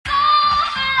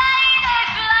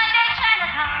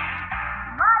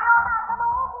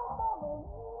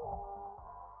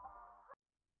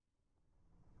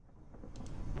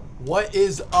What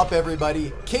is up,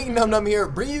 everybody? King Num Num here,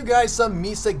 bringing you guys some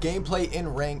Misa gameplay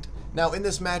in ranked. Now, in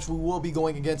this match, we will be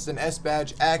going against an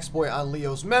S-Badge Axe Boy on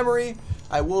Leo's memory.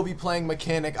 I will be playing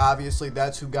Mechanic, obviously.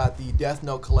 That's who got the Death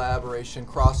Note collaboration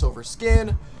crossover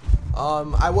skin.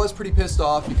 I was pretty pissed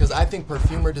off because I think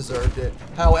Perfumer deserved it.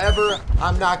 However,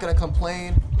 I'm not going to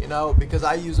complain, you know, because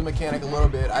I use a Mechanic a little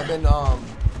bit. I've been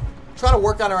trying to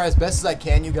work on her as best as I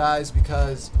can, you guys,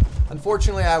 because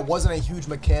unfortunately, I wasn't a huge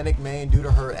Mechanic main due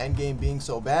to her endgame being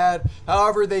so bad.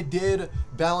 However, they did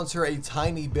balance her a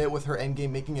tiny bit with her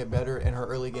endgame, making it better, and her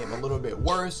early game a little bit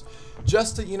worse,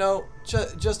 just to, you know,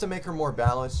 just to make her more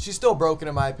balanced. She's still broken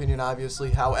in my opinion,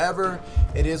 obviously. However,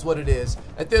 it is what it is.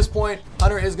 At this point,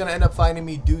 Hunter is going to end up finding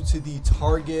me due to the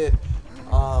target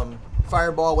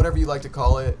fireball, whatever you like to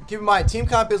call it. Keep in mind, team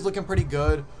comp is looking pretty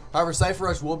good. However, Cypher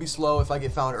Rush will be slow if I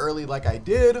get found early like I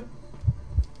did.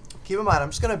 Keep in mind, I'm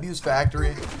just going to abuse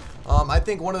Factory. I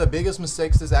think one of the biggest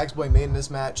mistakes this Axe Boy made in this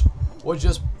match was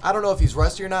just, I don't know if he's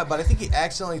rusty or not, but I think he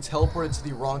accidentally teleported to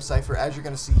the wrong Cypher, as you're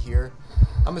going to see here.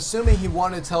 I'm assuming he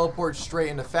wanted to teleport straight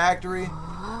into Factory,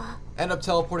 end up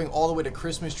teleporting all the way to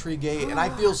Christmas Tree Gate, and I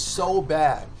feel so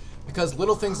bad because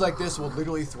little things like this will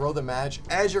literally throw the match,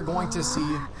 as you're going to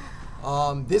see.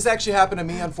 This actually happened to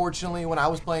me, unfortunately, when I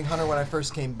was playing Hunter when I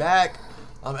first came back.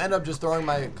 End up just throwing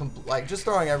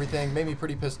throwing everything. Made me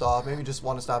pretty pissed off. Maybe just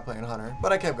want to stop playing Hunter.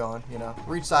 But I kept going, you know.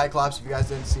 Reach Cyclops if you guys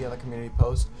didn't see on the community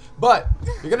post. But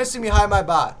you're going to see me hide my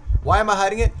bot. Why am I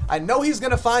hiding it? I know he's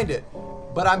going to find it.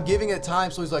 But I'm giving it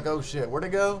time, so he's like, oh shit, where'd it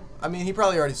go? I mean, he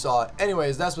probably already saw it.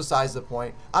 Anyways, that's besides the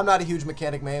point. I'm not a huge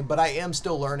Mechanic main, but I am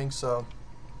still learning, so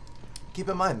keep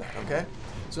in mind that, okay?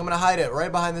 So I'm going to hide it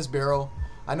right behind this barrel.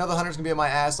 I know the Hunter's going to be in my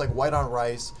ass like white on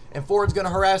rice. And Ford's going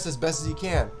to harass as best as he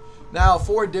can. Now,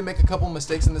 Ford did make a couple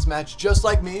mistakes in this match, just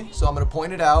like me, so I'm going to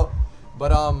point it out.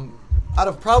 But out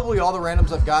of probably all the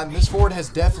randoms I've gotten, this Ford has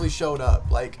definitely showed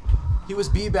up. Like, he was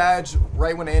B-Badge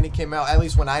right when Andy came out, at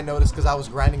least when I noticed, because I was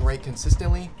grinding rate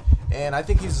consistently. And I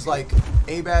think he's like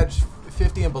A-Badge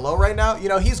 50 and below right now. You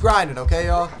know, he's grinding, okay,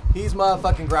 y'all? He's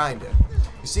motherfucking grinding.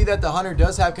 You see that the Hunter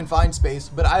does have confined space,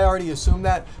 but I already assumed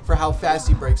that for how fast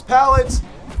he breaks pallets.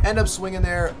 End up swinging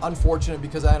there. Unfortunate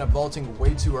because I ended up vaulting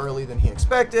way too early than he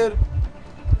expected.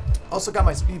 Also got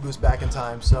my speed boost back in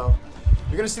time, so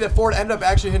you're going to see that Ford end up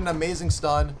actually hitting an amazing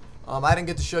stun. I didn't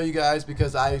get to show you guys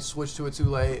because I switched to it too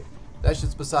late. That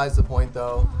shit's besides the point,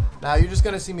 though. Now you're just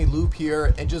going to see me loop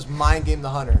here and just mind game the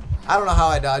Hunter. I don't know how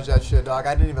I dodged that shit, dog.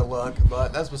 I didn't even look,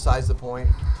 but that's besides the point.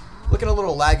 Looking a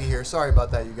little laggy here. Sorry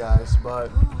about that, you guys.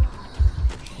 But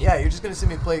yeah, you're just going to see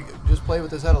me play with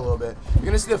his head a little bit. You're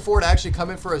going to see the Ford actually come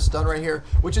in for a stun right here,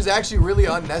 which is actually really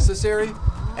unnecessary.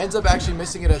 Ends up actually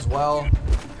missing it as well.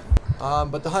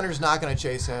 But the Hunter's not going to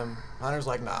chase him. Hunter's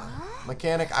like, nah.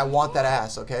 Mechanic, I want that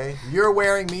ass, okay? You're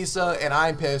wearing Misa, and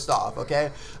I'm pissed off,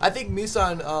 okay? I think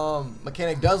Misa on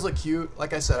Mechanic does look cute.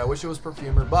 Like I said, I wish it was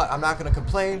Perfumer, but I'm not going to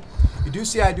complain. You do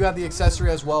see I do have the accessory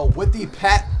as well with the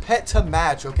pet to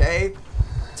match, okay?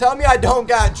 Tell me I don't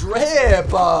got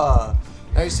drip. Now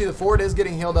you see the Ford is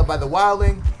getting healed up by the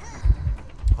Wildling.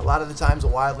 A lot of the times the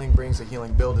Wildling brings a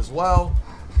healing build as well.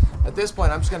 At this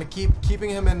point, I'm just going to keeping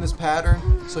him in this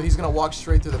pattern. So he's going to walk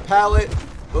straight through the pallet.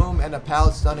 Boom, and a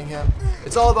pallet stunning him.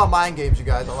 It's all about mind games, you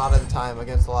guys, a lot of the time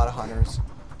against a lot of Hunters.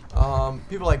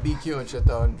 People like BQ and shit,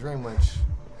 though, and Dream Witch.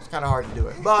 It's kind of hard to do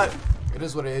it, but it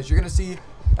is what it is. You're going to see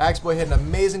Axe Boy hit an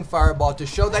amazing fireball to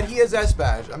show that he is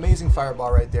S-Badge. Amazing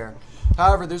fireball right there.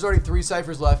 However, there's already 3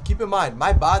 Cyphers left. Keep in mind,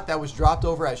 my bot that was dropped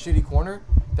over at Shitty Corner,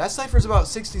 that Cypher's about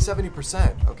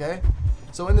 60-70%, okay?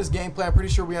 So in this gameplay, I'm pretty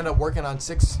sure we end up working on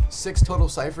six total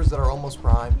Cyphers that are almost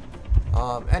prime.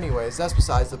 Anyways, that's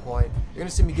besides the point. You're going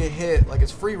to see me get hit like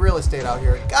it's free real estate out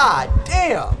here. God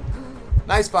damn!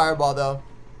 Nice fireball, though.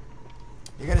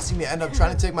 You're going to see me end up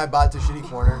trying to take my bot to Shitty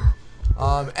Corner.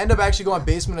 End up actually going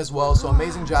basement as well, so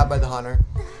amazing job by the Hunter.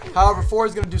 However,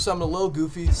 Ford's going to do something a little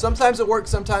goofy. Sometimes it works,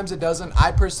 sometimes it doesn't.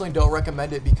 I personally don't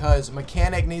recommend it because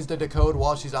Mechanic needs to decode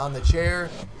while she's on the chair.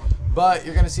 But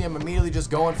you're going to see him immediately just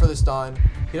going for the stun.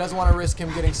 He doesn't want to risk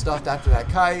him getting stuffed after that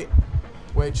kite.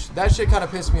 Which, that shit kind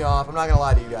of pissed me off. I'm not going to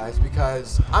lie to you guys.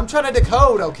 Because I'm trying to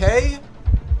decode, okay?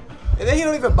 And then he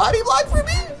don't even body block for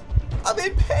me? I'm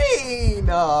in pain.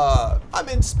 I'm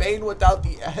in Spain without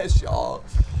the S, y'all.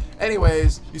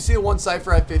 Anyways, you see the one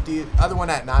Cypher at 50. Other one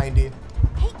at 90.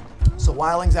 So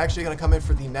Wildling's actually going to come in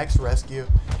for the next rescue.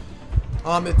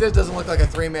 If this doesn't look like a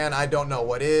 3-man, I don't know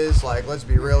what is. Like, let's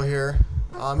be real here.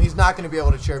 He's not going to be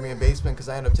able to chair me in basement because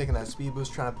I end up taking that speed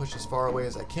boost, trying to push as far away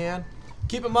as I can.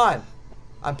 Keep in mind,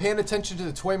 I'm paying attention to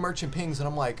the toy merchant pings, and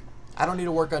I'm like, I don't need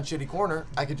to work on Shitty Corner.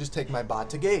 I could just take my bot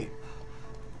to gate.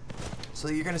 So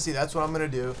you're going to see that's what I'm going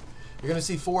to do. You're going to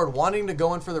see Ford wanting to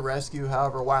go in for the rescue.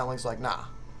 However, Wildling's like, nah,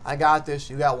 I got this.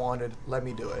 You got wanted. Let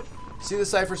me do it. See the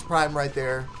Cypher's Prime right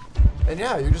there. And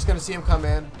yeah, you're just going to see him come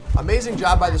in. Amazing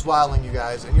job by this Wildling, you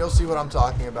guys. And you'll see what I'm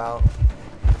talking about.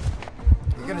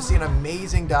 You're going to see an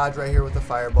amazing dodge right here with the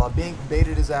Fireball. Being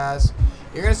baited his ass.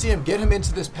 You're going to see him get him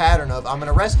into this pattern of, I'm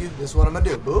going to rescue. This is what I'm going to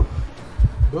do. Boop.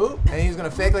 Boop. And he's going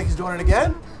to fake like he's doing it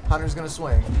again. Hunter's going to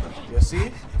swing. You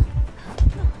see?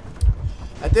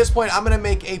 At this point, I'm going to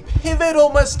make a pivotal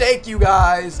mistake, you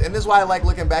guys. And this is why I like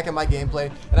looking back at my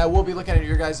gameplay. And I will be looking at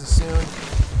your guys' soon.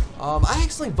 I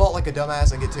actually vault like a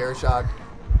dumbass and get terror shocked.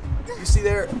 You see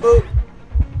there? Boop.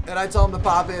 And I tell him to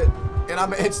pop it. And I'm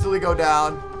going to instantly go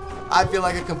down. I feel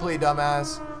like a complete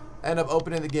dumbass. End up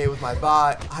opening the gate with my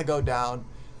bot. I go down.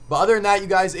 But other than that, you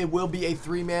guys, it will be a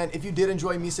 3-man. If you did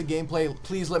enjoy Misa gameplay,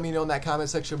 please let me know in that comment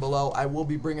section below. I will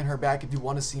be bringing her back if you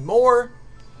want to see more.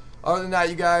 Other than that,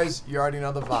 you guys, you already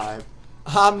know the vibe.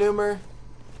 I'm Noomer,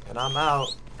 and I'm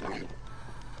out.